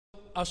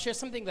I'll share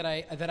something that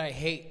I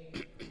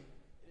hate.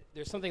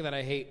 There's something that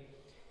I hate.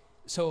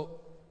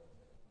 So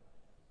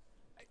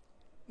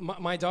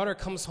my daughter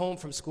comes home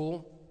from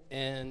school,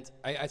 and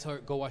I tell her,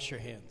 go wash your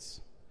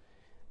hands.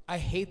 I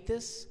hate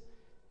this.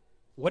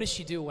 What does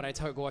she do when I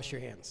tell her, go wash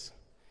your hands?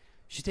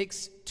 She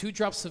takes 2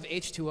 drops of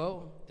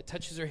H2O, it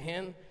touches her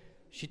hand,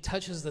 she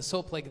touches the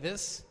soap like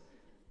this,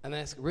 and I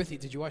ask, Ruthie,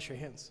 did you wash your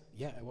hands?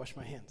 Yeah, I washed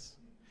my hands.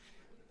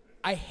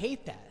 I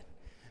hate that.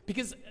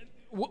 Because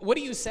what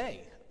do you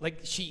say?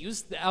 Like, she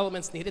used the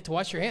elements needed to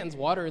wash your hands,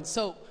 water and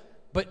soap,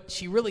 but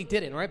she really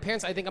didn't, right?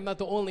 Parents, I think I'm not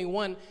the only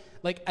one.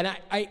 Like, and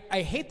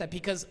I hate that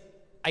because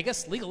I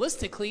guess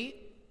legalistically,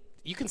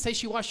 you can say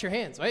she washed her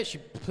hands, right? She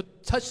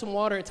touched some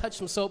water and touched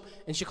some soap,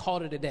 and she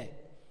called it a day.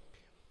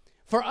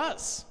 For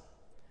us,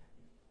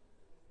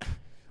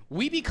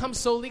 we become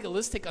so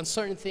legalistic on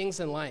certain things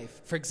in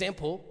life. For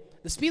example,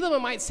 the speed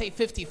limit might say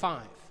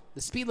 55.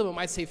 The speed limit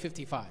might say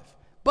 55.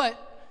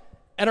 But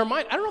in our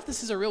mind, I don't know if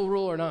this is a real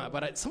rule or not,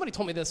 but somebody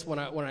told me this when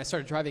I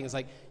started driving. It's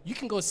like, you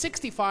can go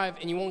 65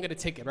 and you won't get a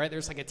ticket, right?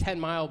 There's like a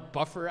 10-mile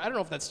buffer. I don't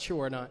know if that's true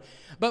or not.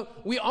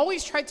 But we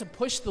always try to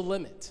push the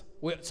limit.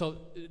 So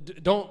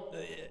don't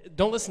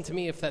listen to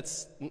me if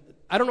that's,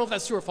 I don't know if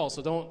that's true or false,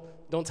 so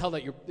don't tell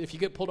that if you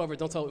get pulled over,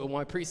 don't tell, well,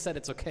 my priest said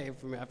it's okay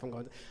for me if I'm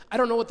going. I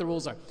don't know what the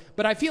rules are.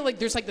 But I feel like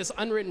there's like this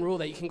unwritten rule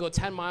that you can go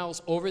 10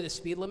 miles over the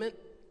speed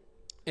limit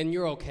and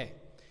you're okay.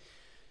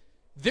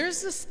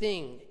 There's this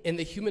thing in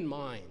the human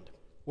mind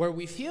where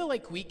we feel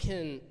like we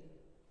can,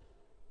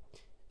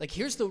 like,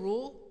 here's the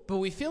rule, but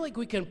we feel like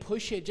we can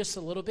push it just a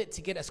little bit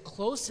to get as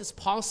close as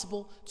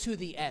possible to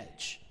the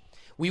edge.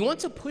 We want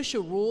to push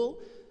a rule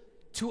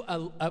to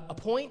a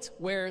point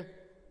where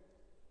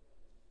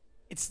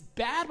it's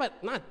bad,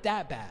 but not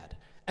that bad.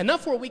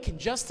 Enough where we can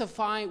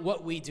justify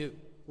what we do,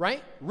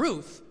 right?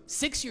 Ruth,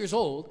 6 years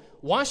old,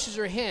 washes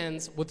her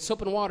hands with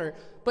soap and water,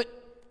 but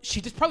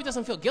she just probably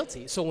doesn't feel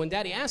guilty. So when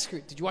Daddy asks her,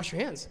 did you wash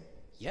your hands?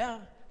 Yeah.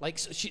 Like,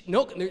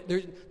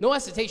 there's no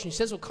hesitation. She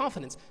says with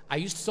confidence, I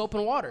used soap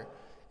and water.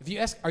 If you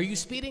ask, are you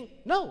speeding?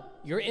 No.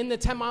 You're in the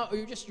 10 mile, or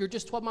you're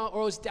just 12 mile,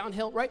 or it's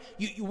downhill, right?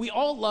 We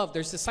all love,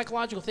 there's this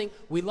psychological thing,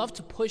 we love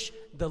to push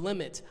the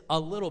limit a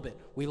little bit.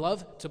 We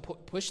love to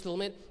push the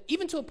limit,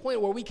 even to a point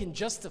where we can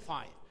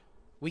justify it.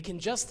 We can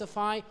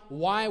justify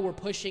why we're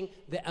pushing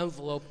the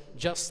envelope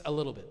just a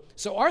little bit.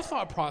 So our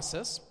thought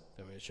process,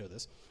 I'm going to show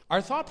this,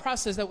 our thought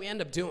process that we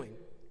end up doing,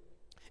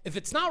 if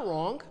it's not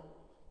wrong,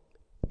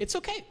 it's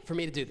okay for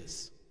me to do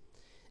this.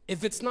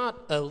 If it's not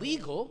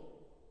illegal,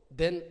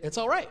 then it's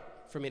all right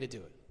for me to do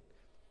it.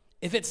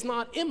 If it's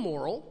not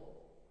immoral,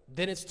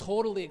 then it's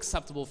totally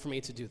acceptable for me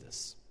to do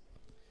this.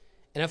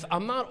 And if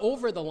I'm not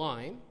over the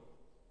line,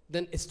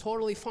 then it's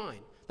totally fine.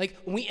 Like,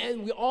 we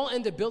all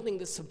end up building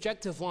this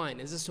subjective line.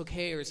 Is this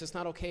okay or is this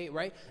not okay,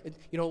 right?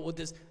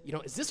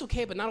 Is this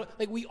okay but not,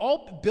 like, we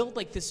all build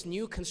like this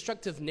new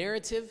constructive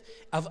narrative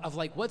of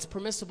like what's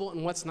permissible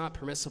and what's not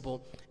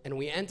permissible, and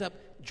we end up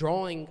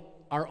drawing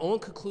our own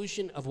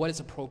conclusion of what is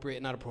appropriate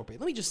and not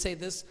appropriate. Let me just say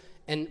this,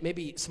 and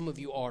maybe some of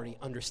you already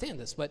understand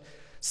this, but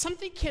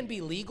something can be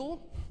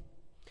legal,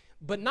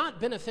 but not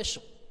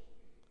beneficial.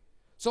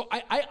 So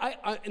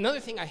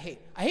another thing I hate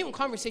when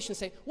conversations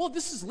say, well,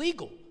 this is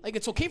legal. Like,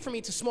 it's okay for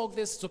me to smoke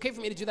this, it's okay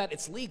for me to do that,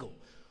 it's legal.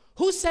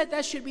 Who said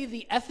that should be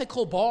the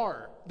ethical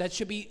bar that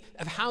should be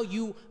of how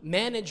you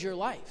manage your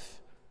life?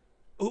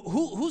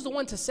 Who's the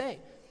one to say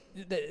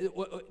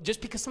that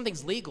just because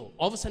something's legal,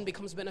 all of a sudden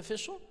becomes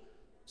beneficial?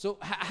 So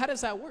how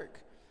does that work?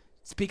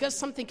 It's because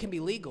something can be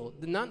legal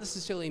does not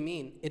necessarily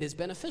mean it is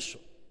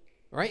beneficial,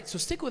 right? So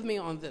stick with me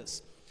on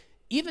this.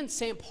 Even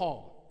St.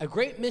 Paul, a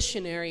great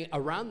missionary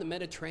around the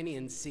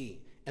Mediterranean Sea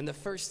in the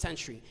 1st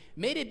century,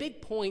 made a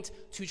big point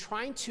to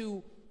trying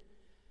to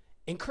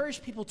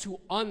encourage people to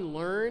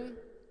unlearn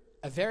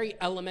a very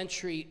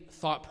elementary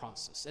thought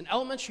process. An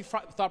elementary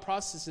thought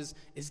process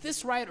is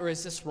this right or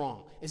is this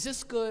wrong? Is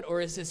this good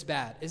or is this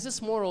bad? Is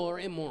this moral or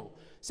immoral?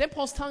 St.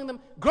 Paul's telling them,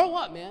 grow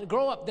up, man,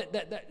 grow up.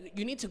 That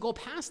you need to go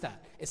past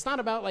that. It's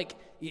not about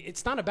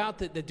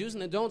the do's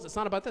and the don'ts. It's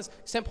not about this.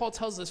 St. Paul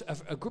tells us,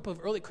 a group of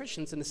early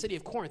Christians in the city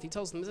of Corinth, he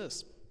tells them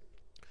this: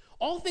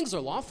 all things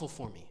are lawful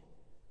for me,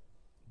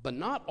 but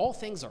not all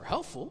things are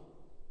helpful.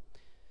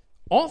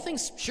 All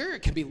things, sure,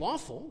 can be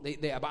lawful.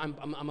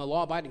 I'm a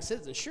law-abiding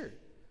citizen, sure,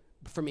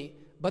 for me,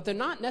 but they're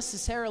not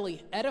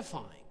necessarily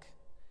edifying.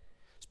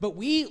 But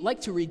we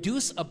like to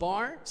reduce a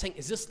bar, saying,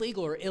 is this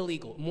legal or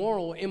illegal,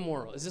 moral or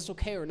immoral? Is this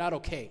okay or not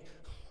okay?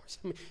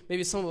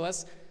 Maybe some of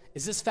us,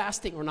 is this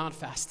fasting or not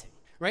fasting,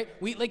 right?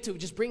 We like to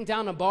just bring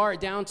down a bar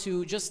down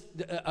to just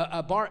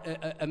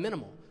a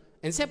minimal.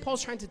 And St.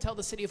 Paul's trying to tell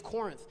the city of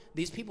Corinth,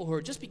 these people who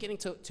are just beginning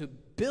to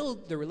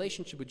build their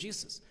relationship with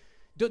Jesus,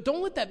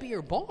 don't let that be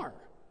your bar.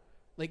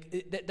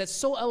 Like, that's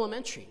so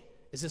elementary.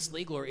 Is this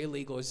legal or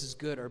illegal? Is this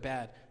good or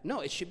bad?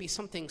 No, it should be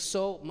something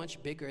so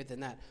much bigger than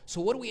that. So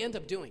what do we end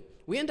up doing?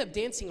 We end up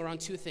dancing around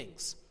two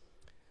things: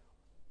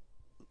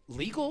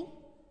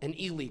 legal and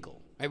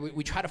illegal. Right?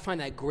 We try to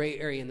find that gray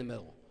area in the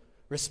middle.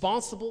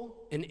 Responsible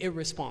and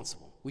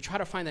irresponsible. We try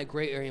to find that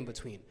gray area in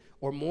between.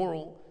 Or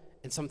moral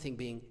and something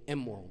being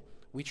immoral.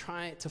 we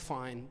try to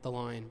find the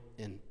line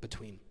in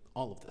between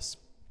all of this.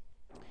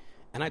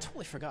 And I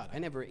totally forgot. I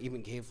never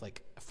even gave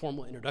like a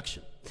formal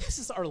introduction. This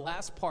is our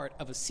last part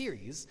of a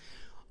series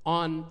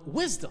on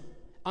wisdom,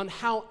 on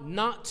how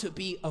not to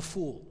be a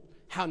fool.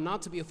 How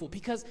not to be a fool.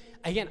 Because,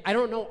 again, I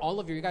don't know all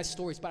of your guys'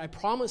 stories, but I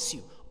promise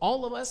you,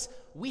 all of us,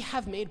 we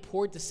have made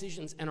poor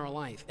decisions in our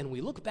life. And we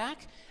look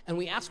back and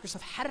we ask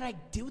ourselves, how did I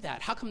do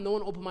that? How come no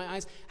one opened my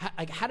eyes?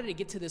 How did I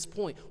get to this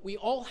point? We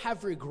all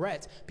have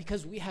regret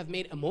because we have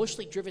made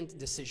emotionally driven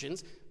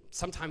decisions,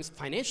 sometimes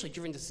financially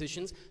driven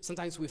decisions.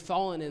 Sometimes we've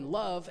fallen in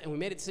love and we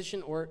made a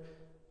decision, or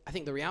I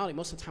think the reality,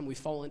 most of the time we've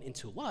fallen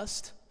into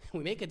lust.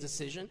 We make a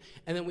decision,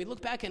 and then we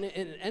look back and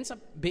it ends up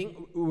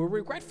being, we're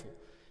regretful.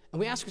 And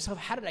we ask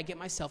ourselves, how did I get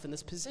myself in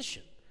this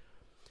position?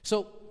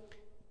 So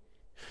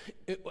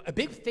a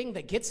big thing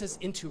that gets us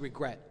into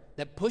regret,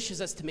 that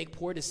pushes us to make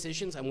poor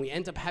decisions, and we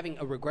end up having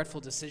a regretful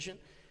decision,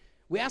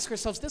 we ask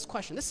ourselves this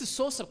question. This is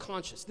so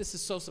subconscious.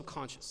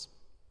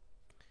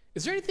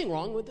 Is there anything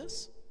wrong with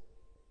this?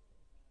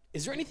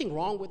 Is there anything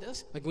wrong with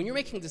this? Like when you're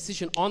making a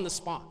decision on the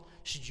spot,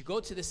 should you go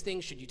to this thing?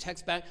 Should you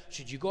text back?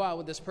 Should you go out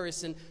with this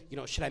person?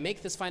 Should I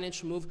make this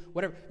financial move?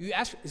 Whatever. You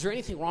ask, is there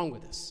anything wrong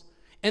with this?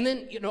 And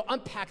then,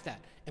 unpack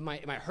that. Am I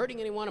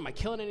hurting anyone? Am I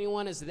killing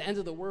anyone? Is it the end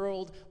of the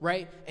world,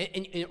 right?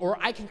 Or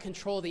I can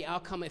control the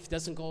outcome if it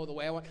doesn't go the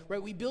way I want,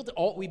 right? We build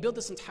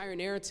this entire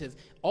narrative,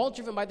 all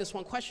driven by this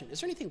one question. Is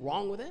there anything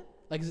wrong with it?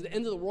 Like, is it the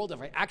end of the world if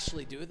I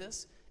actually do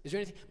this? Is there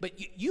anything? But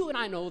you and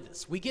I know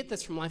this. We get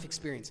this from life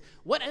experience.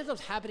 What ends up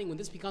happening when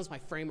this becomes my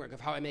framework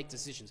of how I make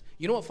decisions?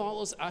 You know what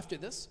follows after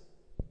this?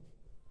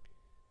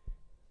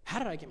 How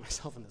did I get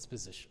myself in this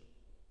position?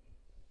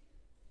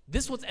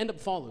 This is what's end up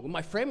following. When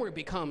my framework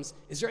becomes,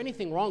 is there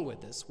anything wrong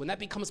with this? When that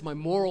becomes my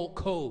moral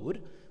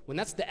code, when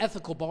that's the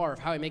ethical bar of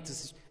how I make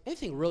decisions,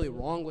 anything really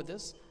wrong with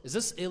this? Is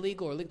this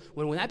illegal or illegal?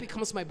 When that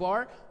becomes my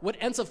bar, what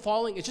ends up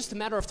following is just a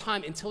matter of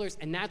time until there's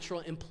a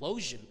natural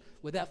implosion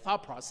with that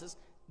thought process.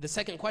 The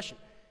second question,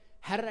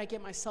 how did I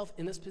get myself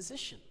in this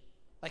position?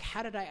 Like,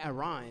 how did I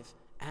arrive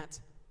at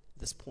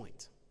this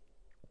point?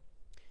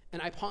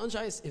 And I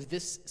apologize if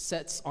this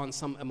sets on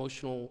some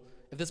emotional,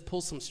 if this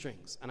pulls some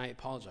strings, and I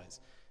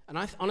apologize. And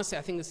honestly,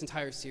 I think this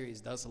entire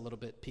series does a little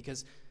bit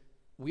because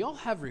we all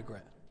have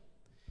regret.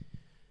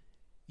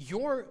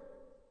 Your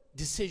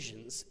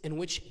decisions in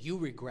which you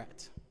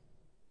regret,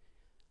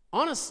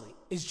 honestly,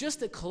 is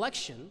just a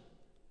collection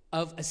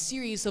of a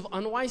series of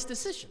unwise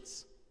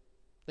decisions.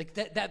 Like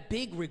that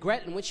big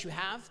regret in which you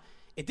have,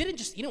 you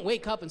didn't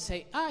wake up and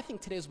say, I think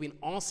today will be an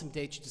awesome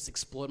day to just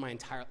explode my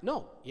entire,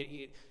 no.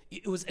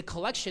 It was a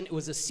collection, it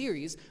was a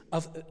series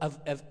of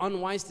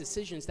unwise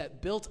decisions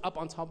that built up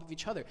on top of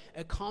each other,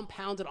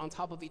 compounded on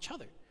top of each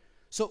other.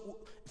 So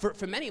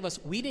for many of us,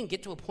 we didn't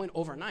get to a point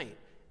overnight.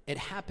 It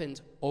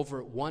happened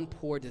over one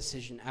poor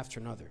decision after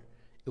another.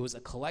 It was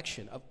a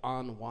collection of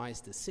unwise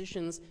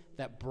decisions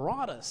that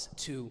brought us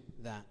to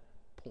that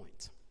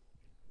point.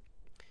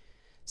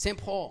 St.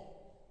 Paul,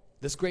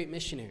 this great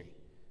missionary,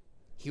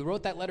 he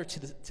wrote that letter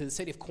to the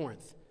city of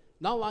Corinth.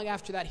 Not long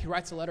after that, he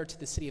writes a letter to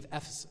the city of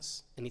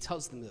Ephesus, and he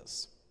tells them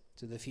this,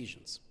 to the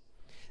Ephesians.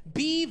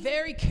 Be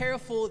very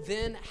careful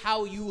then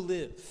how you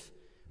live,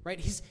 right?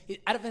 He's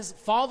out of his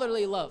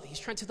fatherly love, he's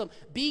trying to tell them,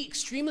 be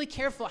extremely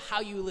careful how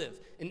you live.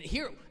 And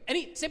here,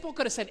 St. Paul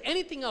could have said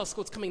anything else,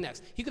 what's coming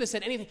next. He could have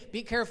said anything,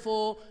 be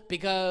careful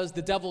because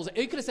the devil's,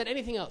 he could have said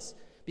anything else.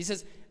 He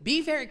says,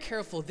 be very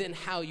careful then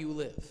how you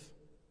live.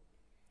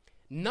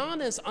 Not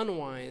as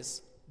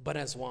unwise, but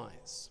as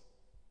wise,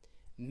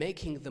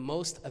 making the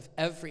most of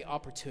every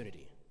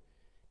opportunity,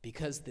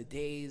 because the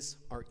days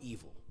are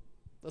evil.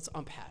 Let's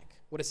unpack.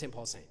 What is St.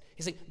 Paul saying?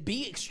 He's saying,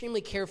 be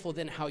extremely careful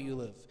then how you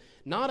live.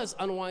 Not as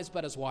unwise,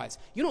 but as wise.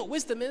 You know what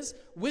wisdom is?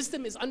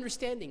 Wisdom is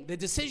understanding the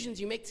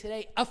decisions you make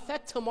today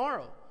affect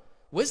tomorrow.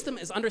 Wisdom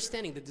is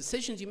understanding the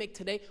decisions you make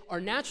today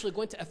are naturally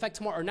going to affect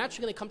tomorrow, are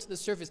naturally going to come to the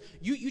surface.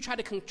 You try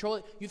to control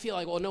it. You feel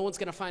like, well, no one's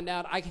going to find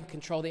out. I can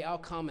control the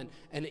outcome, and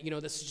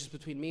this is just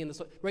between me and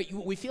this. Right?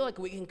 We feel like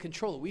we can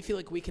control it. We feel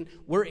like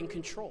we're in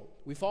control.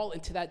 We fall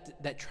into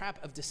that trap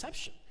of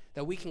deception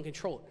that we can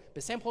control it.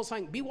 But St. Paul's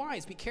saying, be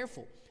wise, be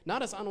careful.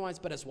 Not as unwise,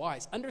 but as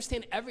wise.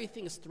 Understand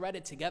everything is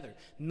threaded together.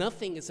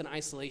 Nothing is in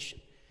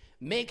isolation.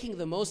 Making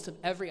the most of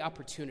every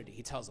opportunity,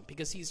 he tells them.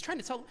 Because he's trying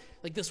to tell them,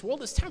 like, this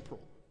world is temporal.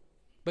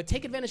 But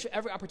take advantage of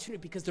every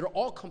opportunity because they're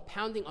all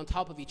compounding on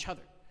top of each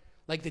other.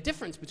 Like the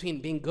difference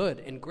between being good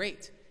and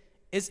great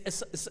is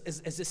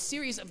a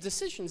series of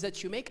decisions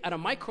that you make at a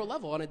micro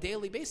level on a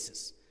daily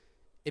basis.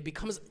 It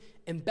becomes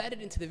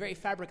embedded into the very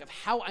fabric of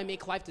how I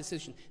make life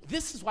decisions.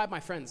 This is why, my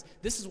friends,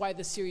 this is why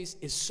this series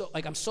is so,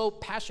 I'm so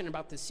passionate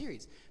about this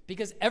series.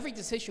 Because every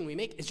decision we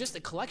make is just a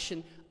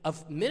collection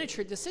of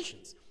miniature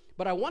decisions.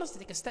 But I want us to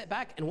take a step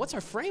back, and what's our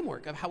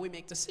framework of how we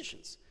make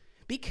decisions?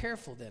 Be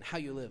careful then how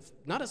you live,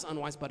 not as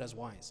unwise but as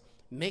wise,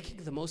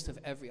 making the most of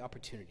every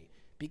opportunity.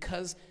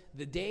 Because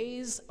the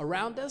days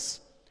around us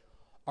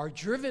are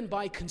driven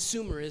by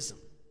consumerism,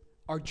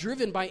 are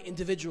driven by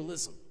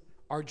individualism,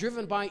 are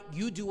driven by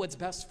you do what's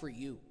best for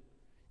you.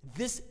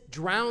 This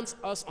drowns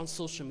us on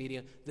social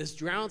media. This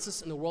drowns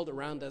us in the world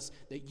around us,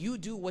 that you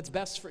do what's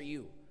best for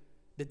you.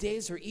 The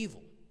days are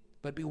evil,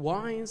 but be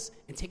wise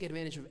and take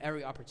advantage of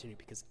every opportunity,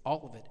 because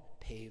all of it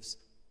paves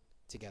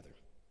together.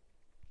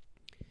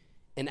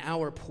 In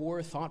our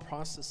poor thought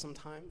process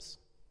sometimes,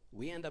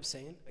 we end up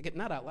saying, again,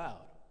 not out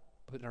loud,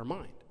 but in our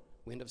mind,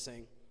 we end up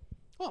saying,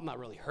 well, I'm not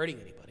really hurting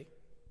anybody.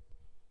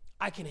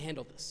 I can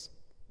handle this.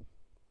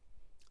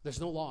 There's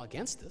no law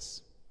against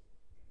this.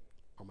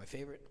 Or my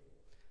favorite,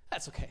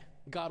 that's okay.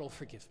 God will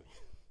forgive me.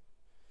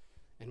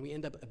 And we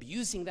end up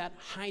abusing that,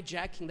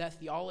 hijacking that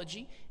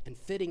theology, and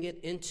fitting it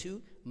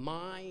into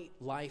my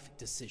life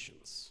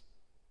decisions.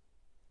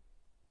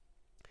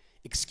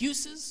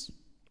 Excuses,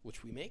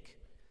 which we make,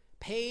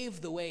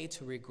 pave the way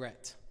to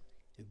regret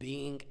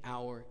being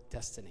our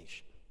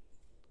destination.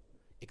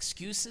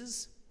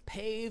 Excuses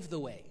pave the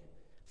way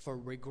for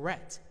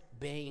regret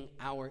being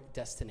our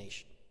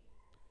destination.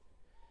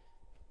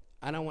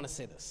 And I want to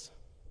say this.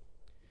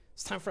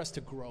 It's time for us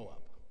to grow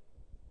up.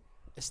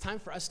 It's time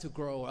for us to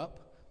grow up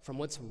from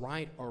what's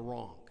right or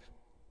wrong.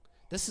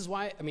 This is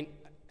why,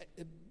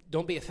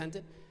 don't be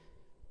offended.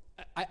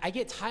 I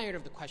get tired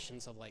of the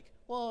questions of like,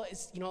 well,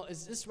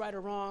 is this right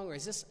or wrong? Or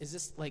is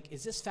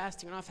this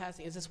fasting or not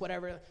fasting? Is this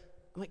whatever? I'm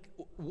like,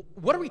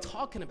 what are we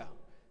talking about?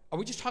 Are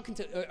we just talking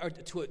to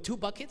two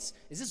buckets?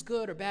 Is this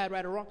good or bad,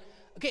 right or wrong?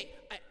 Okay,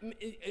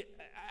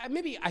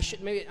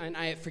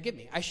 forgive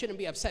me. I shouldn't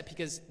be upset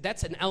because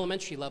that's an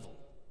elementary level.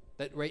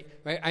 That right?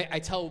 I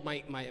tell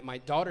my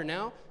daughter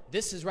now,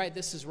 this is right,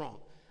 this is wrong.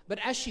 But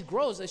as she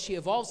grows, as she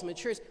evolves and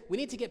matures, we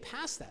need to get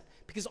past that,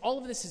 because all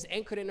of this is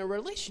anchored in a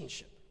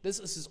relationship. This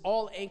is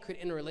all anchored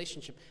in a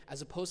relationship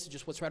as opposed to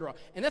just what's right or wrong.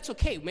 And that's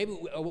okay. Maybe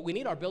we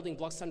need our building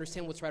blocks to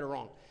understand what's right or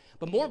wrong.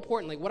 But more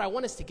importantly, what I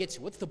want us to get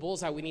to, what's the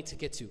bullseye we need to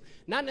get to?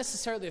 Not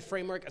necessarily a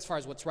framework as far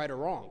as what's right or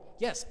wrong.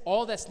 Yes,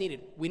 all that's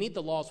needed. We need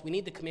the laws. We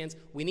need the commands.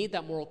 We need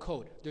that moral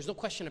code. There's no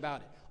question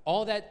about it.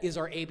 All that is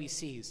our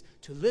ABCs,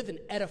 to live an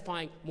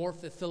edifying, more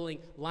fulfilling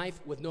life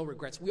with no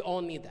regrets. We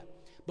all need that.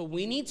 But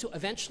we need to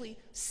eventually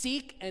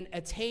seek and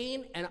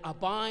attain and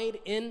abide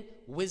in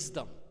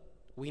wisdom.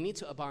 We need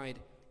to abide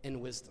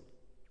in wisdom.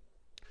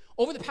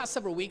 Over the past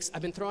several weeks,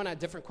 I've been throwing out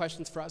different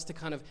questions for us to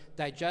kind of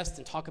digest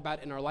and talk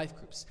about in our life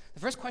groups. The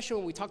first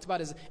question we talked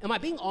about is, am I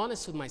being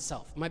honest with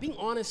myself? Am I being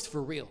honest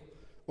for real?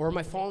 Or am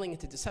I falling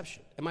into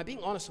deception? Am I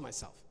being honest with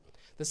myself?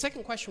 The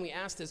second question we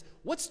asked is,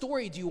 what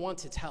story do you want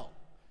to tell?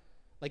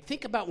 Like,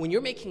 think about when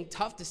you're making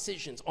tough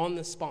decisions on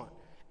the spot.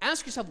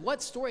 Ask yourself,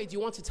 what story do you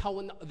want to tell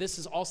when this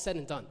is all said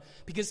and done?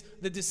 Because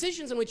the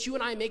decisions in which you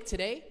and I make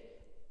today,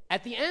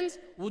 at the end,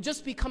 will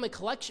just become a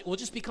collection, will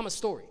just become a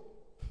story.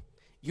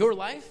 Your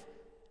life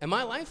and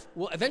my life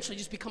will eventually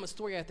just become a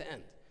story at the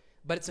end.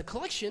 But it's a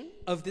collection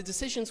of the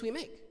decisions we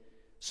make.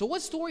 So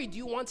what story do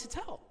you want to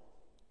tell?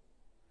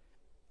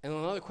 And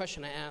another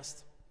question I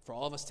asked for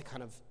all of us to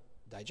kind of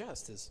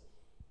digest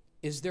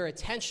is there a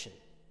tension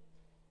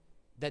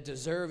that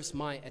deserves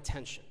my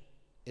attention?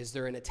 Is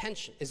there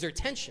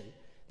tension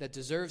that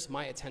deserves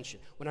my attention?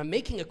 When I'm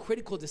making a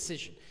critical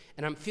decision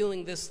and I'm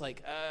feeling this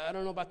like, I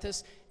don't know about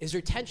this, is there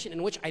tension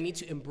in which I need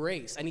to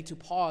embrace, I need to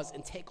pause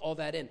and take all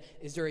that in?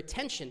 Is there a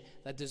tension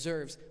that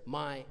deserves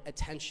my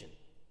attention?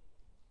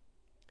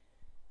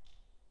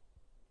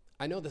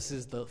 I know this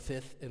is the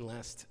fifth and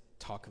last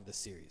talk of the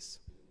series.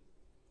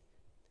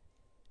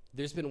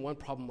 There's been one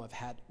problem I've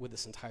had with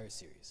this entire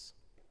series.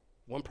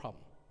 One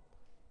problem.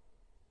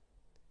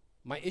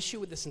 My issue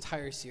with this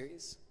entire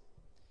series,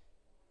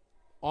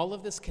 all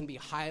of this can be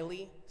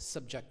highly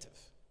subjective.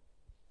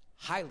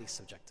 Highly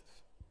subjective.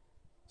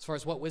 As far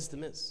as what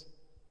wisdom is.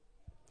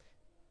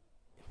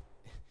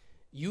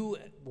 You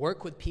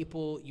work with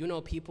people, you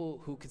know people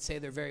who could say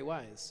they're very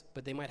wise,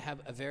 but they might have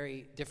a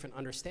very different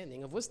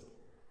understanding of wisdom.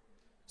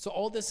 So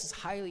all this is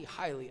highly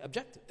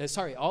objective.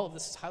 All of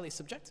this is highly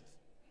subjective.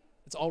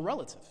 It's all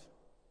relative.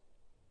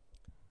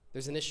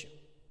 There's an issue.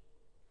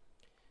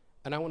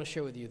 And I want to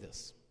share with you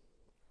this.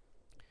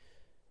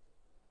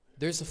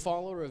 There's a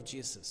follower of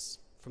Jesus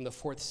from the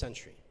 4th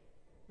century,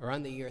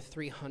 around the year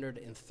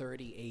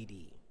 330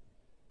 AD.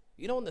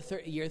 You know, in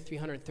the year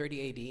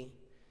 330 AD,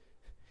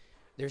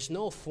 there's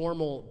no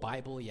formal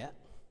Bible yet.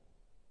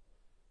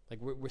 Like,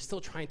 we're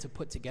still trying to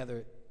put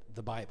together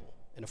the Bible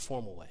in a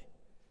formal way.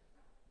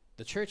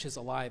 The church is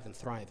alive and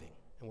thriving,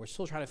 and we're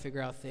still trying to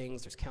figure out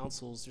things. There's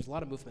councils. There's a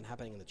lot of movement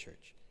happening in the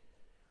church.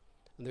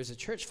 And there's a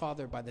church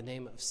father by the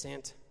name of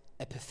Saint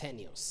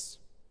Epiphanius,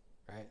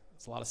 right?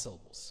 It's a lot of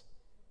syllables.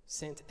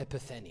 Saint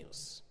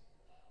Epiphanius.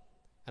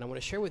 And I want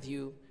to share with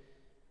you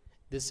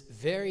this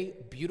very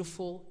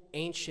beautiful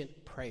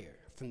ancient prayer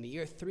from the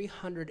year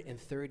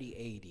 330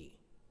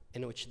 AD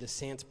in which the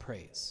saint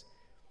prays.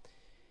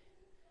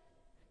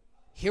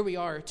 Here we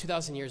are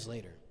 2,000 years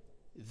later.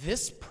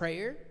 This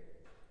prayer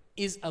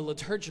is a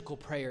liturgical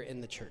prayer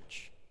in the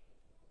church.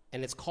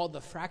 And it's called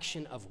the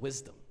fraction of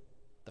wisdom.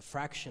 The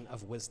fraction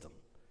of wisdom.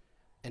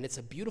 And it's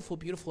a beautiful,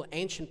 beautiful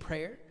ancient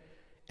prayer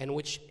in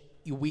which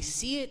we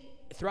see it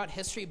throughout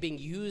history being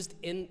used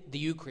in the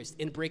Eucharist,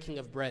 in breaking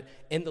of bread,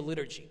 in the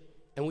liturgy.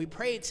 And we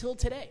pray it till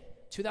today,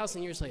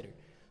 2,000 years later.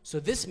 So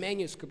this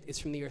manuscript is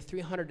from the year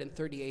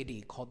 330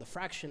 AD called The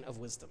Fraction of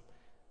Wisdom.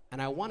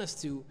 And I want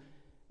us to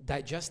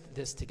digest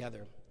this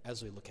together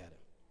as we look at it.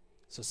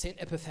 So St.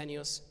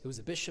 Epiphanius, who was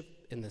a bishop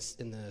in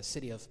the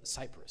city of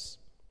Cyprus.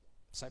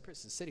 Cyprus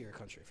is a city or a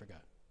country? I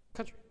forgot.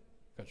 Country.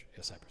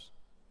 Yeah, Cyprus.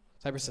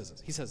 Cyprus says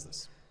this. He says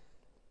this.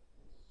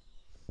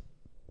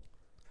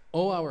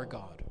 O our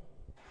God,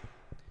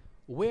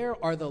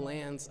 where are the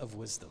lands of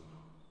wisdom?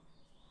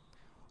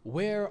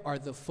 Where are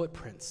the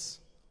footprints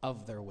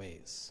of their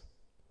ways?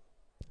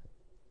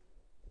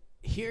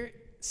 Here,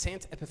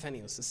 St.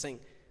 Epiphanius is saying,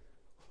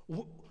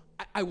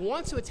 I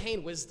want to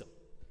attain wisdom.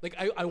 Like,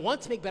 I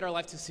want to make better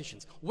life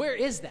decisions. Where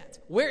is that?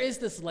 Where is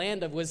this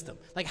land of wisdom?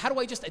 Like, how do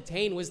I just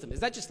attain wisdom? Is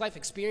that just life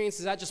experience?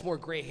 Is that just more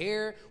gray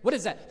hair? What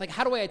is that? Like,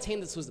 how do I attain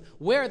this wisdom?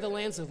 Where are the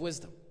lands of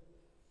wisdom?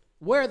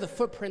 Where are the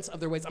footprints of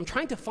their ways? I'm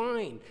trying to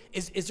find,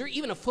 is there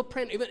even a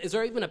footprint? Is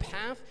there even a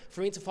path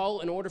for me to follow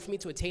in order for me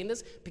to attain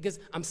this? Because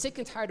I'm sick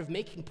and tired of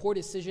making poor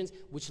decisions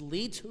which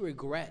lead to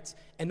regret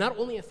and not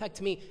only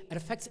affect me, it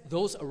affects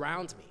those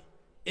around me.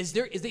 Is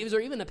there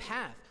even a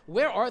path?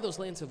 Where are those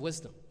lands of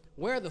wisdom?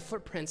 Where are the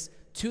footprints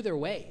to their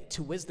way,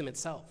 to wisdom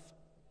itself?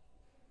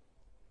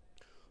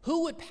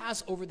 Who would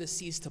pass over the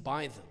seas to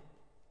buy them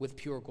with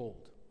pure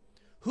gold?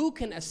 Who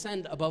can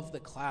ascend above the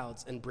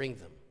clouds and bring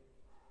them?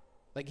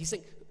 Like he's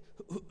saying,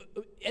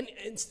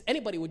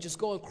 anybody would just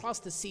go across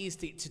the seas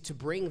to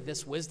bring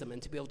this wisdom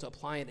and to be able to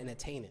apply it and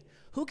attain it.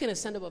 Who can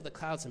ascend above the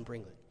clouds and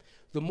bring it?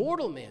 The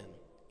mortal man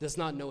does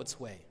not know its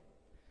way.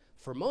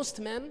 For most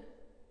men,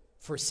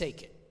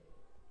 forsake it.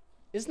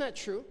 Isn't that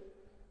true?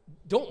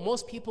 Don't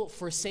most people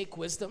forsake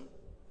wisdom?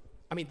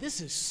 I mean,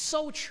 this is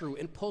so true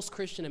in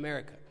post-Christian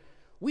America.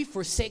 We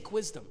forsake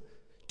wisdom.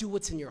 Do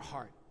what's in your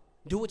heart.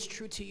 Do what's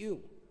true to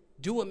you.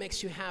 Do what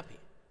makes you happy,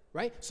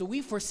 right? So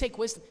we forsake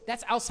wisdom.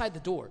 That's outside the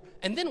door.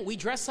 And then we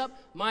dress up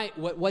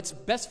what's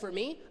best for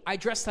me. I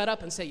dress that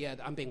up and say, yeah,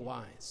 I'm being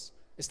wise.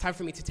 It's time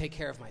for me to take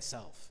care of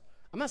myself.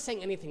 I'm not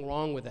saying anything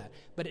wrong with that,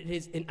 but it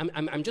is.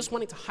 I'm just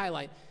wanting to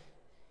highlight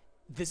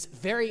this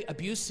very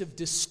abusive,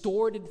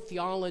 distorted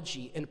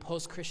theology in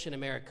post-Christian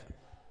America,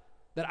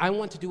 that I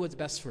want to do what's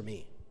best for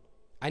me.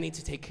 I need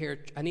to take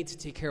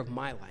care of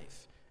my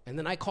life. And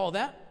then I call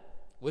that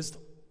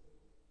wisdom.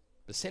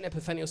 But St.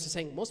 Epiphanius is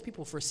saying most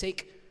people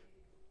forsake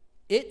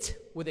it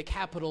with a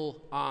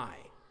capital I.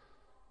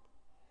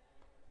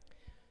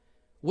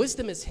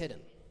 Wisdom is hidden,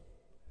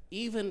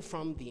 even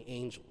from the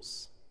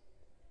angels.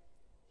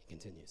 He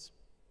continues.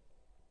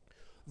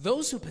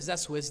 Those who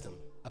possess wisdom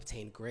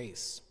obtain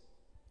grace,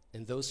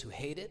 and those who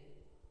hate it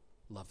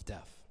love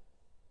death.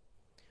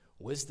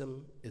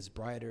 Wisdom is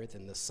brighter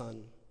than the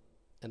sun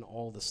and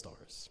all the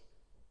stars.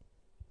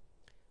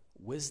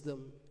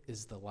 Wisdom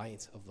is the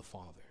light of the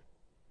Father,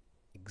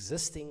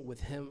 existing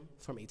with him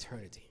from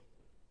eternity.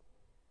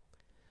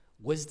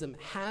 Wisdom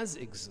has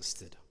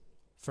existed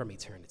from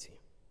eternity.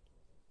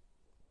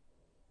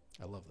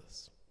 I love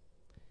this.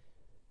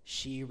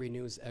 She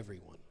renews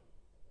everyone.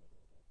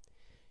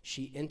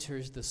 She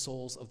enters the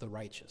souls of the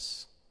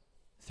righteous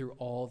through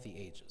all the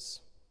ages.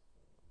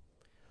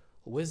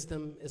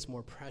 Wisdom is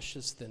more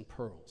precious than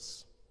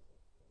pearls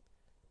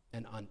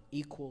and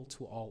unequal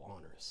to all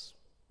honors.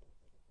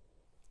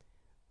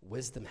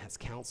 Wisdom has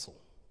counsel,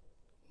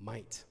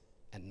 might,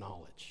 and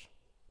knowledge.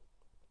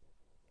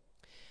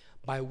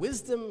 By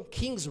wisdom,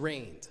 kings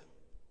reigned,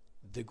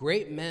 the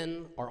great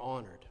men are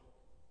honored,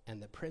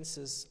 and the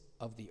princes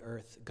of the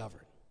earth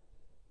govern.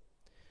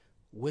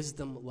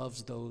 Wisdom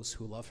loves those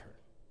who love her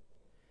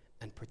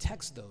and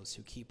protects those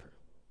who keep her.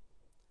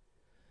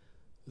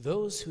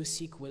 Those who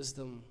seek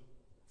wisdom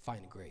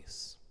find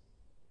grace.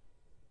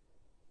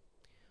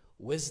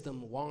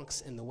 Wisdom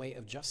walks in the way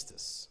of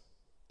justice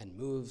and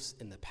moves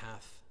in the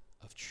path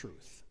of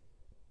truth.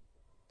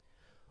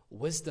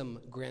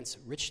 Wisdom grants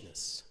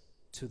richness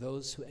to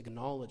those who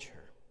acknowledge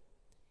her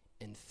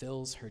and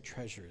fills her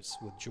treasures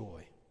with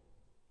joy.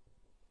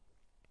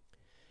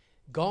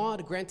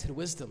 God granted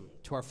wisdom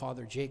to our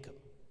father Jacob,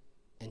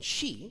 and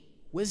she,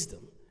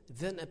 wisdom,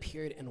 then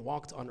appeared and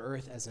walked on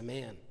earth as a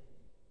man.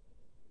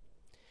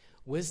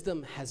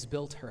 Wisdom has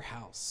built her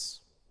house.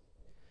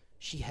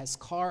 She has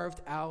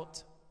carved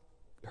out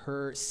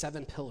her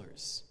 7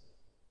 pillars.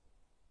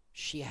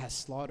 She has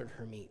slaughtered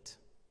her meat.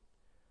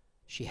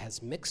 She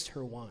has mixed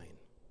her wine.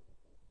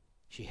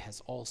 She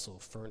has also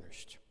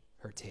furnished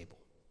her table.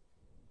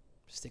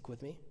 Stick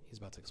with me. He's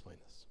about to explain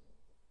this.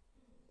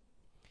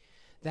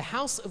 The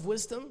house of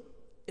wisdom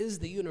is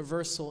the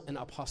universal and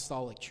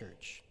apostolic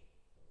church,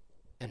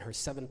 and her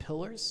 7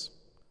 pillars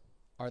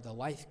are the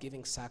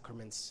life-giving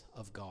sacraments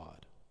of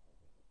God.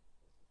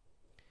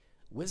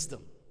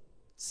 Wisdom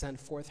sent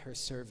forth her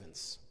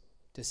servants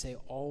to say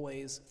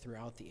always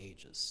throughout the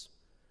ages,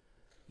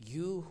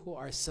 "You who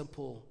are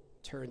simple,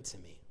 turn to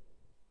me."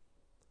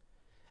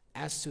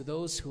 As to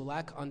those who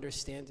lack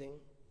understanding,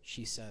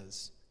 she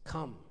says,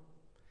 Come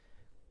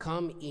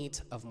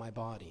eat of my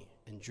body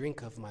and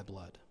drink of my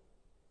blood.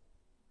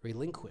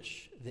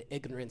 Relinquish the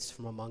ignorance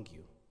from among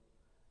you,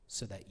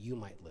 so that you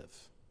might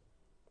live.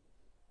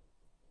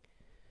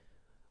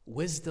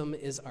 Wisdom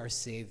is our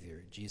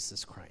Savior,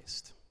 Jesus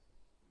Christ,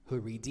 who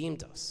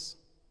redeemed us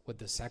with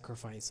the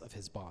sacrifice of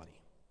his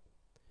body,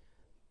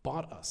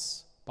 bought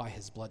us by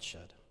his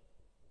bloodshed,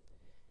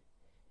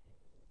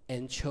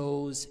 and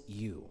chose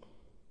you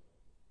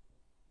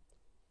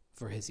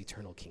for his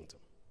eternal kingdom.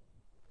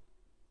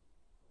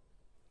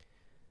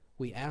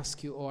 We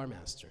ask you, O our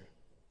Master,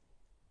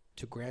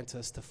 to grant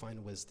us to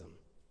find wisdom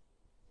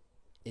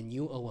in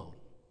you alone,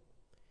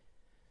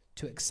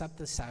 to accept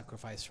the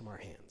sacrifice from our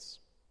hands,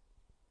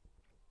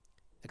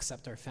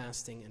 accept our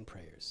fasting and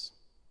prayers,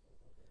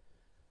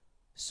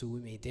 so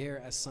we may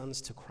dare as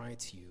sons to cry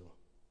to you,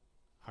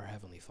 our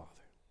Heavenly Father.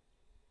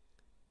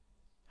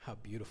 How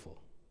beautiful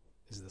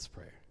is this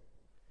prayer.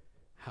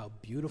 How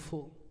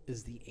beautiful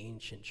is the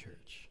ancient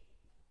church.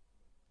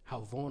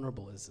 How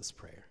vulnerable is this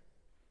prayer.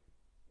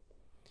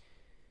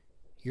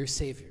 Your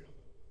Savior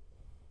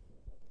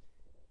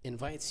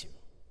invites you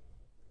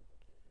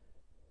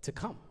to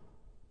come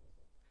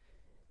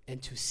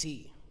and to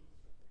see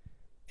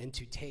and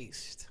to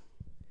taste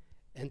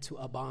and to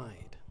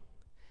abide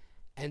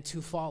and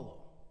to follow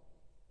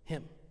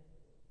him.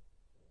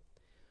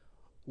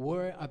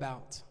 We're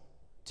about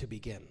to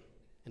begin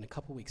in a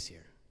couple weeks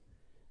here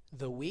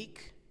the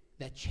week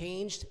that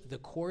changed the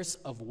course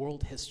of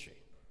world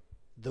history,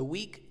 the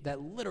week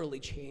that literally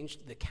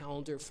changed the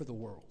calendar for the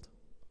world.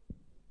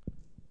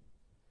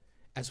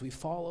 As we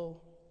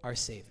follow our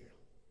Savior,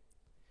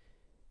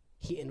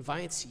 he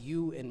invites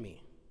you and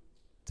me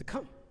to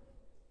come.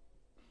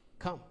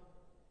 Come.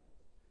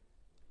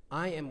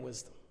 I am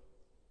wisdom.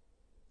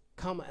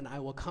 Come, and I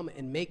will come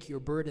and make your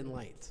burden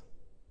light.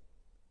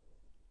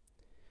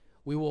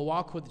 We will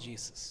walk with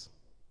Jesus.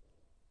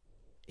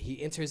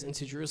 He enters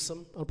into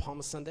Jerusalem on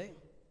Palm Sunday,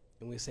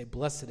 and we say,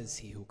 "Blessed is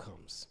he who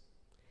comes."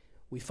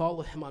 We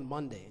follow him on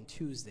Monday and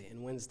Tuesday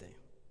and Wednesday.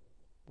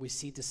 We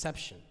see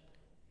deception.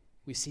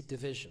 We see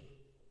division.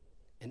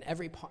 In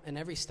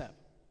every step,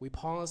 we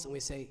pause and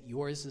we say,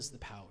 "Yours is the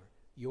power.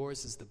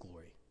 Yours is the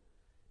glory,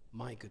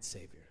 my good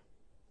Savior."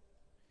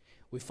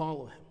 We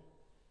follow him.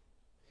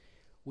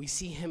 We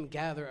see him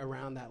gather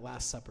around that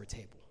Last Supper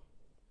table.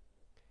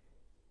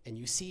 And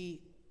you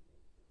see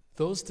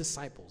those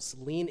disciples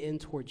lean in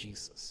toward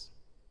Jesus.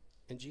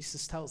 And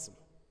Jesus tells them,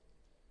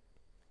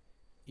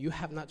 "You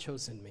have not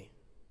chosen me.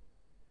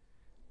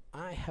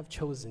 I have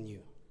chosen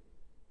you."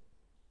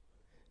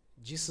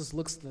 Jesus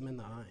looks them in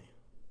the eye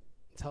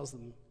and tells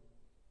them,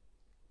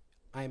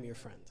 "I am your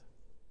friend."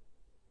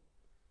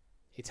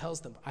 He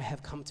tells them, "I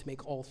have come to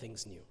make all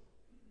things new."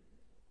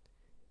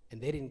 And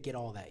they didn't get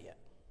all that yet.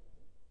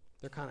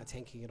 They're kind of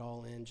taking it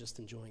all in, just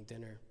enjoying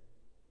dinner.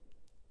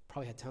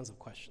 Probably had tons of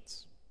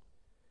questions.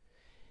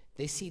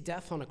 They see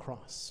death on a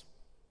cross.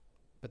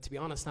 But to be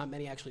honest, not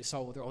many actually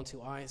saw with their own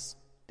two eyes.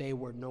 They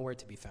were nowhere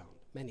to be found,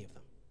 many of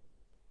them.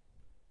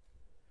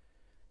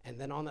 And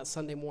then on that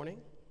Sunday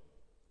morning,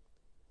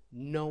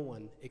 no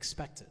one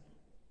expected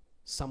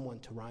someone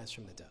to rise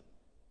from the dead.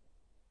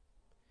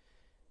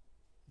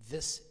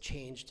 This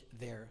changed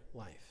their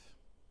life.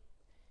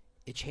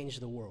 It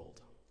changed the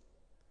world.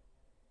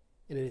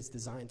 And it is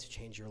designed to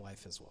change your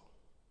life as well.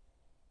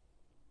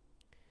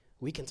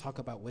 We can talk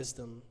about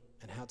wisdom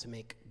and how to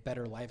make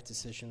better life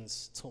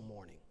decisions till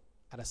morning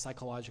at a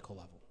psychological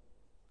level.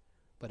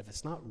 But if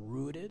it's not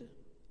rooted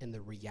in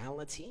the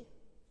reality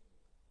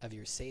of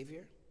your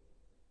Savior,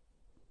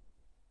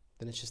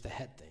 then it's just a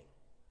head thing.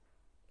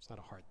 It's not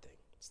a heart thing.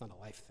 It's not a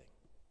life thing.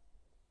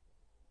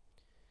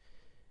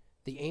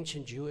 The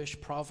ancient Jewish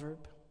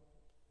proverb,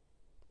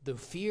 "The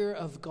fear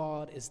of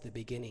God is the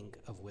beginning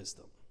of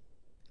wisdom.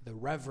 The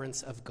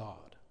reverence of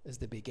God is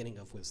the beginning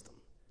of wisdom."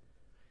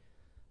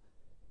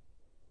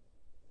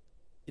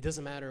 It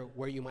doesn't matter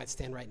where you might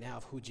stand right now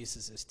of who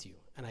Jesus is to you,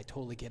 and I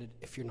totally get it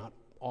if you're not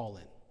all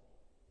in.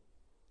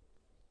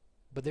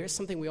 But there's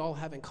something we all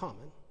have in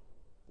common.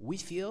 We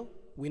feel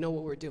we know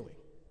what we're doing.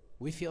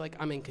 We feel like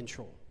I'm in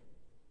control.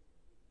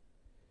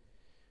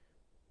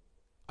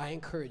 I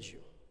encourage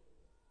you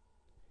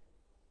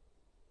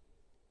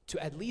to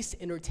at least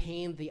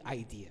entertain the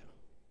idea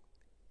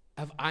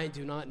of "I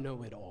do not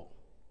know it all.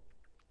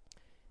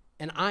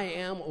 And I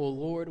am, O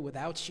Lord,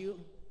 without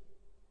you,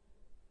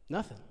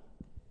 nothing."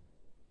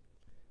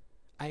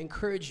 I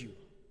encourage you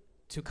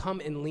to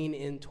come and lean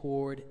in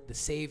toward the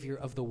Savior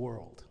of the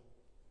world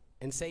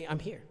and say, "I'm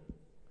here.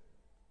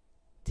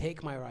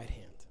 Take my right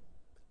hand.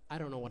 I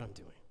don't know what I'm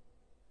doing.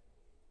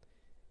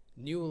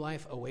 New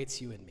life awaits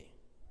you and me."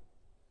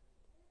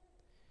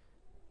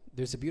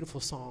 There's a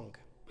beautiful song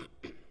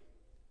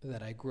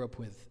that I grew up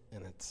with,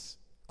 and it's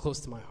close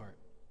to my heart.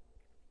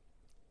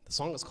 The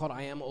song is called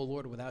 "I Am, O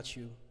Lord, Without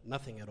You,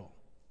 Nothing at All."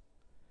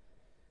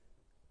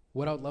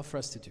 What I would love for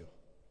us to do,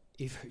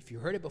 if you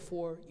heard it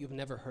before, you've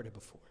never heard it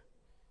before.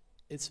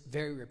 It's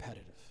very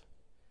repetitive.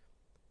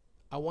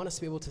 I want us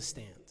to be able to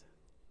stand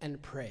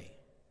and pray.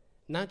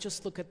 Not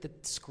just look at the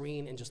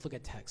screen and just look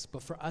at text,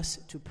 but for us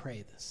to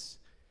pray this.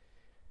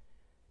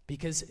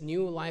 Because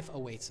new life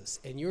awaits us,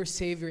 and your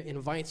Savior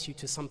invites you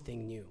to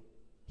something new.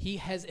 He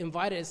has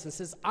invited us and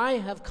says, "I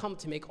have come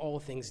to make all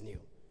things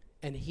new."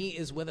 And he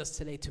is with us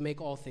today to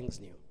make all things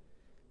new.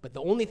 But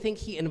the only thing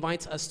he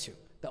invites us to,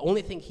 the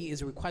only thing he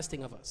is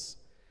requesting of us,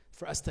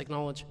 for us to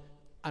acknowledge,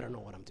 I don't know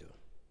what I'm doing.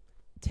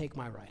 Take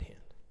my right hand,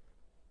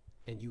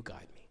 and you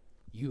guide me.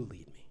 You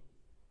lead me.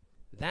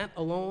 That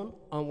alone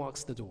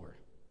unlocks the door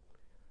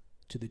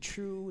to the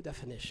true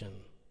definition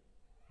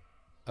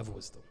of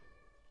wisdom.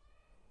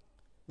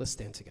 Let's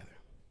stand together.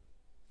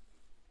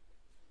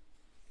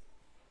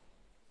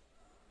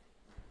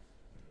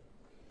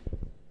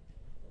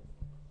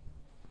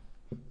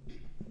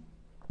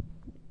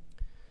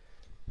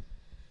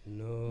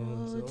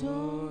 No,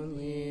 don't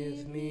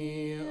leave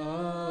me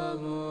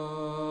alone,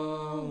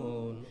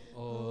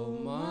 oh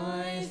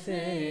my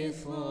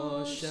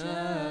faithful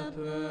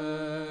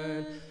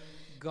shepherd.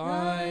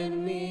 Guide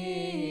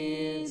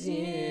me,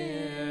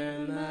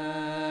 dear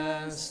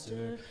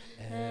Master,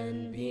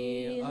 and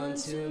be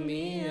unto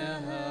me a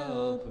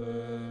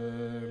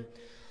helper.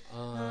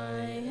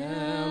 I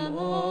am,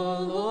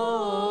 O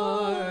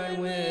Lord,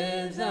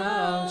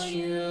 without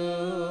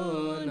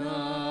you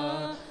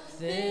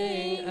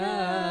nothing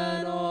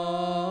at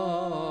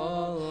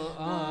all.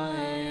 I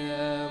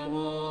am,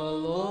 O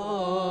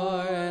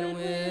Lord,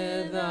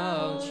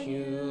 without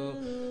you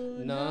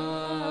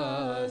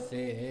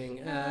nothing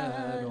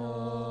at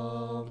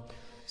all.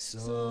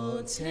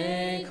 So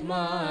take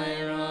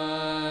my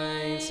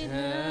right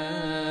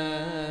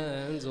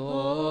hand,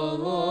 O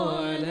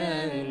Lord,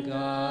 and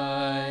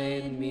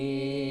guide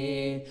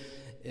me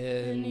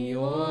in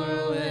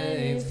your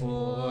way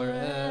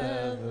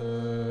forever.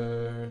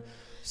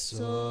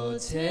 So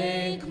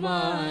take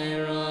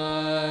my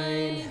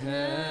right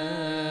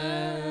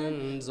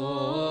hand,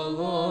 O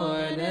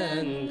Lord,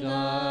 and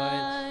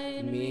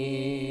guide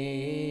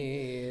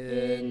me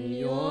in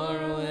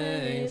your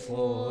way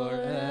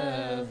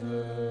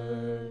forever.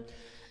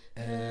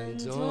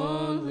 And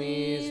don't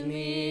leave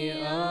me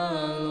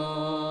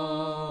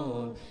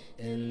alone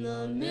in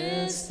the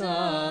midst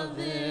of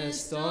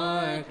this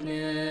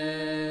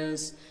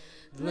darkness.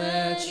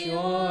 Let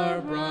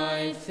your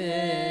bright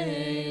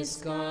face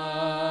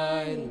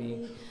guide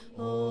me,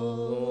 O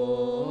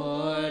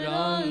Lord,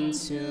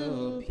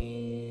 unto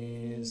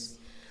peace.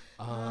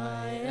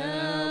 I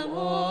am,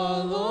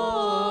 O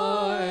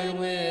Lord,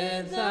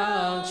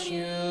 without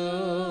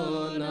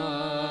you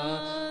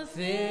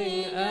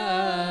nothing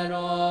at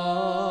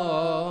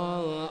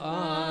all.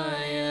 I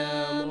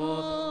am,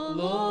 O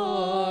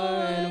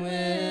Lord,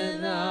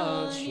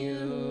 without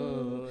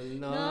you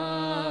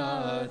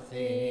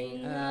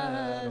nothing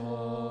at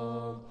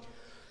all.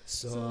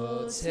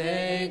 So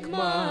take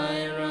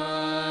my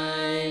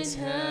right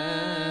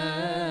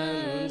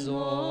hand,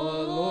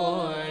 O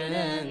Lord,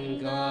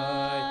 and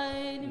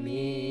guide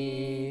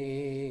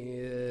me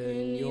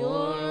in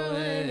your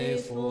way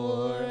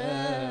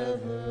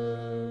forever.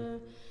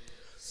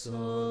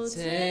 So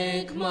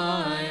take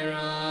my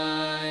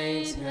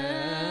right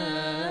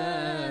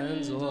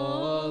hand,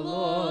 O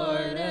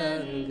Lord,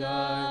 and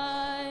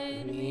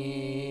guide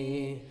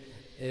me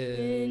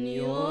in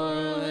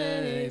your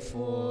way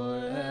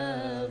forever.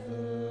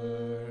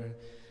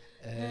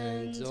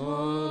 And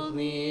don't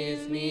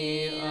leave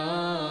me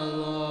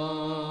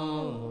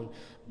alone,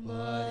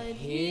 but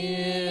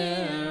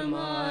hear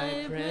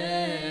my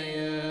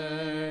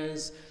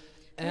prayers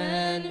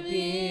and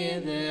be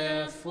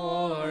there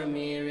for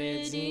me,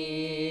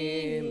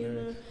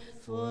 Redeemer,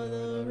 for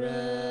the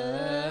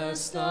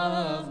rest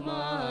of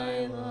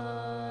my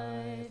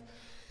life.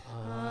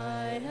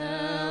 I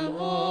am,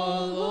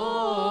 O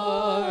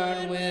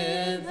Lord,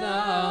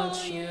 without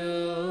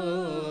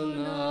you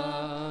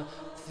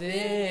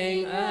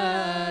nothing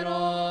at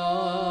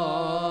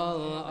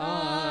all.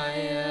 I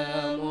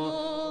am,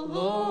 O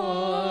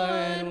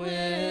Lord,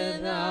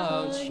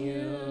 without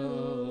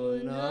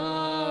you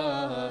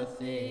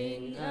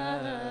nothing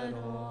at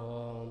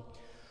all.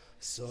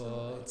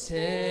 So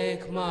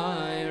take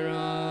my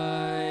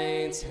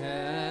right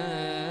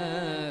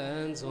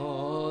hand,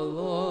 O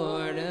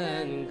Lord,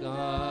 and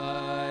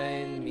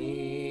guide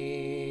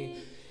me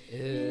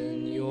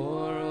in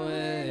your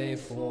way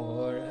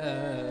forever.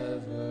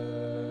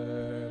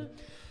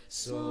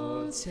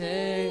 So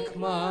take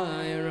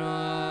my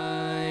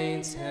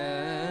right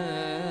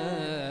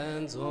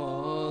hand,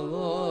 O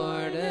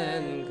Lord,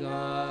 and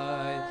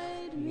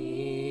guide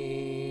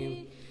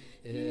me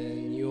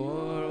in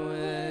your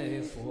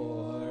way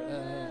forever.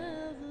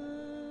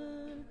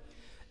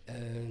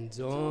 And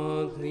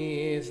don't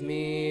leave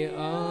me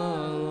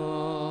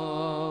alone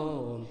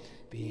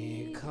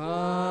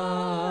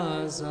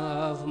because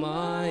of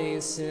my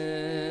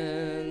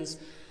sins,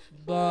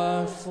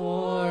 but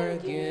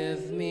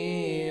forgive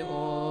me,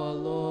 O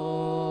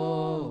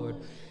Lord,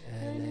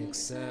 and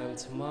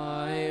accept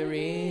my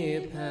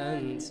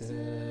repentance.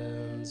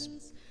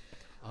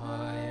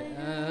 I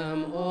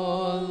am,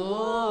 O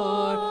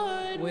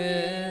Lord,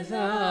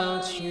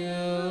 without you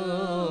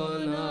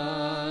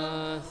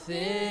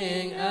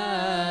nothing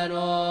at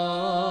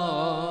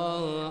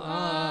all.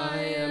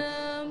 I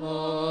am,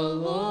 O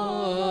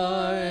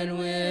Lord,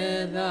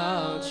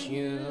 without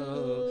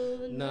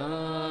you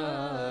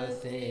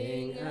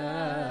nothing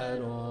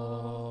at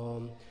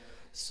all.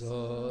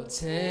 So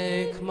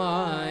take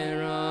my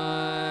right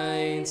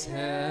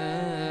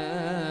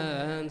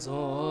hand,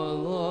 O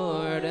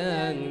Lord,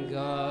 and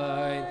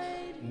guide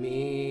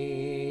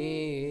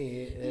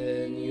me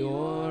in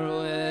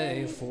your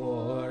way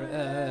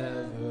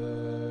forever.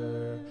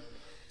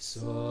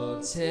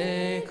 So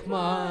take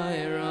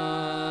my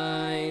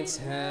right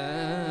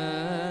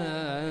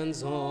hand,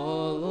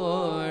 O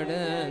Lord,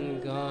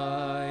 and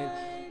guide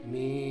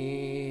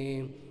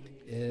me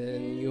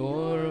in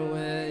your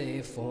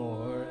way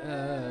forever.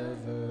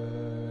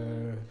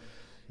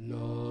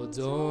 No,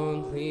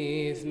 don't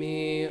leave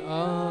me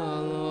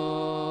alone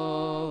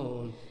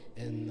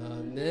in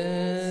the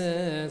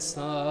midst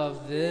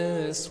of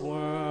this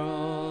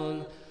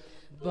world,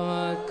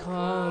 but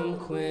come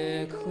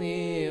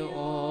quickly,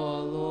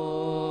 O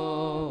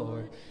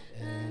Lord,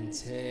 and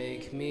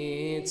take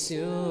me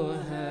to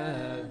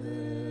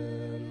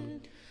heaven.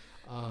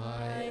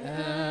 I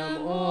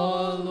am,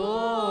 O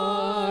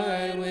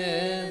Lord,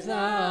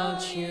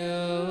 without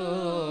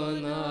you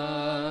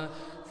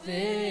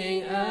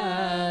nothing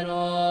at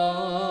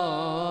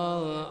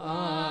all.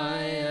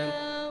 I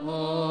am,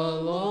 O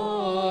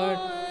Lord,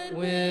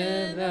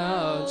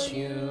 without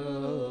you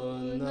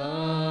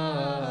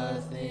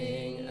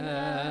nothing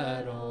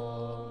at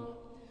all.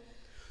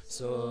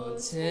 So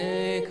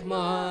take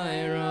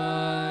my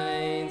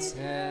right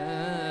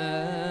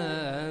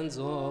hand,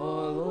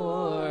 O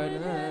Lord,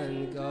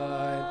 and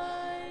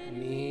guide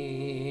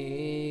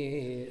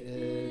me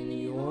in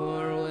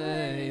your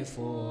way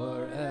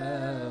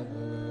forever.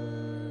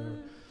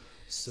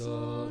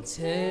 So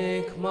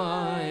take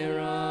my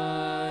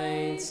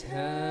right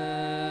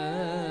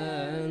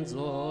hand,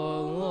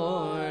 O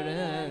Lord,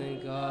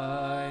 and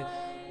guide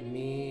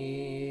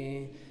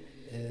me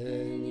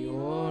in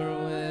your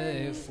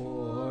way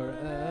forever.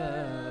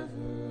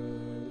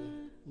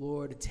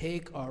 Lord,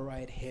 take our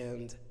right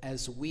hand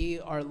as we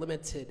are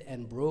limited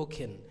and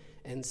broken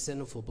and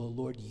sinful, but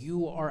Lord,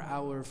 you are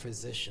our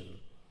physician.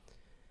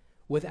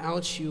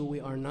 Without you, we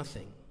are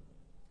nothing,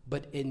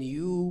 but in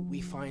you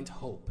we find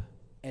hope,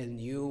 and in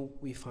you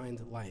we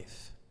find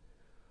life.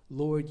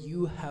 Lord,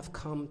 you have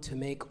come to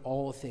make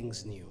all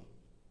things new.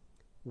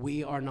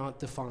 We are not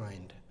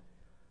defined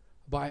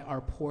by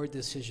our poor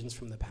decisions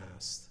from the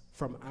past,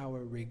 from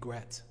our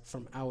regret,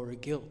 from our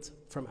guilt,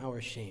 from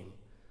our shame,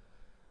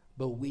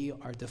 but we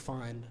are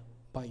defined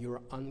by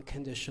your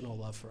unconditional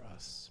love for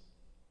us.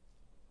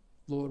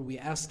 Lord, we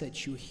ask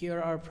that you hear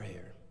our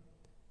prayer,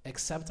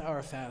 accept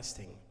our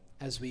fasting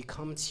as we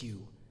come to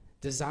you,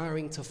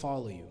 desiring to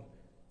follow you,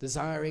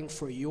 desiring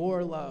for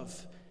your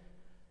love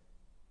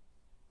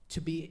to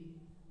be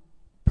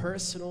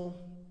personal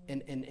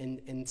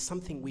and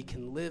something we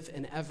can live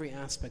in every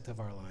aspect of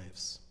our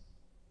lives.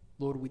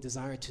 Lord, we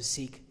desire to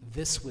seek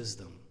this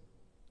wisdom,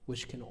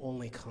 which can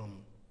only come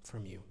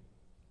from you.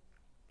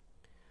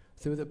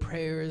 Through the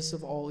prayers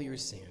of all your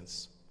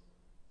saints,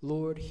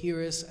 Lord,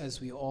 hear us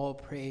as we all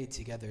pray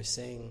together,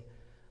 saying,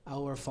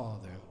 Our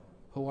Father,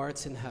 who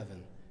art in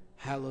heaven,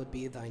 hallowed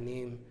be thy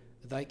name.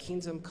 Thy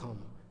kingdom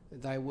come,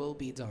 thy will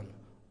be done,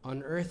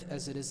 on earth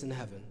as it is in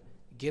heaven.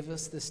 Give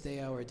us this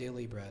day our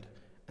daily bread,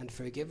 and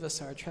forgive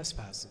us our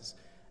trespasses,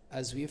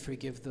 as we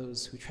forgive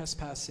those who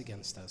trespass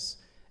against us.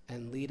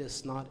 And lead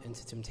us not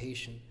into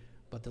temptation,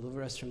 but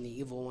deliver us from the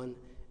evil one.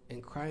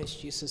 In Christ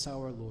Jesus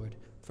our Lord,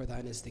 for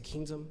thine is the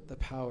kingdom, the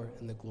power,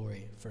 and the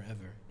glory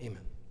forever.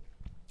 Amen.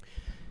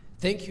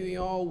 Thank you,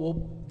 y'all.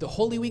 Well, the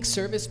Holy Week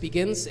service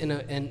begins in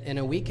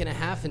a week and a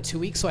half, in 2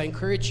 weeks, so I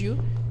encourage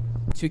you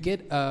to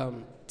get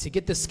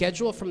the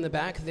schedule from the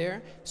back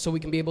there so we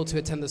can be able to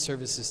attend the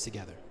services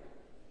together.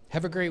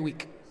 Have a great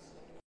week.